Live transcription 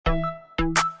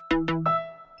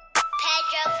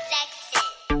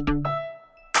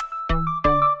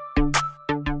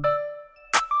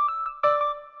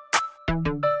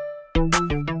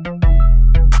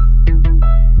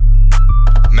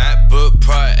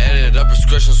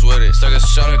prescriptions with it. Sucker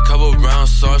shot a couple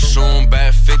rounds, saw shooting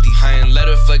back 50. I ain't let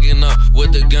her flagging up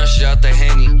with the gun, she out the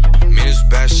handy. Me this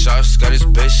bad shots, got this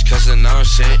bitch cussing out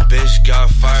shit. Bitch got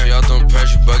fired, y'all don't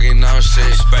pressure bugging out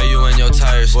shit. Spray you in your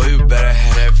tires, boy you better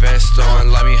have that vest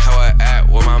on. Like me how I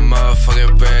act with my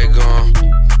motherfucking bag on.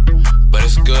 But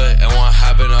it's good, it won't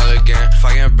happen all again. If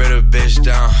I can bring a bitch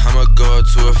down, I'ma go up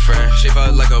to a friend. She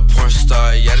felt like a porn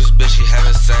star, yeah this bitch she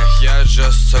haven't seen. Yeah I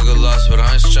just took a loss, but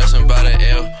I ain't stressing about the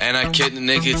L. And I kicked the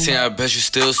nicotine, I bet you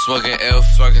still smoking L.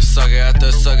 Fucking sucker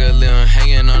after sucker, leaving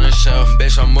hanging on the shelf.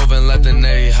 Bitch I'm moving like the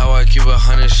Navy, how I keep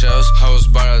 100 shells. I was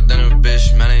brought out than a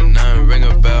bitch, man ain't nothing, ring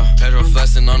a bell.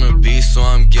 Pedroflexin on the beat, so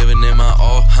I'm giving it my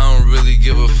all. I don't really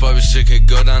give a fuck, but shit could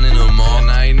go down in the mall.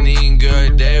 And I ain't eating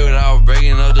good day without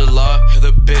breaking up the law. If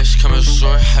the bitch coming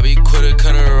short, I be quick to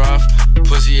cut her off.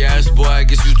 Pussy ass boy, I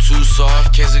guess you too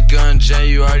soft. Case of gun J,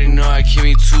 you already know I keep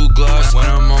me too gloss. When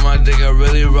I'm on my dick, I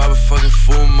really rob a fucking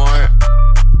full mart.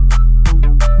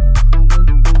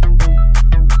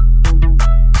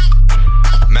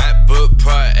 Macbook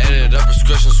Pro, edited up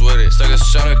prescriptions with it. Sucker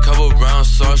shot a couple rounds,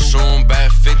 saw shooting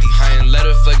back 50. I ain't let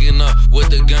her flagging up with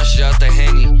the gun, she out the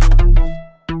handy.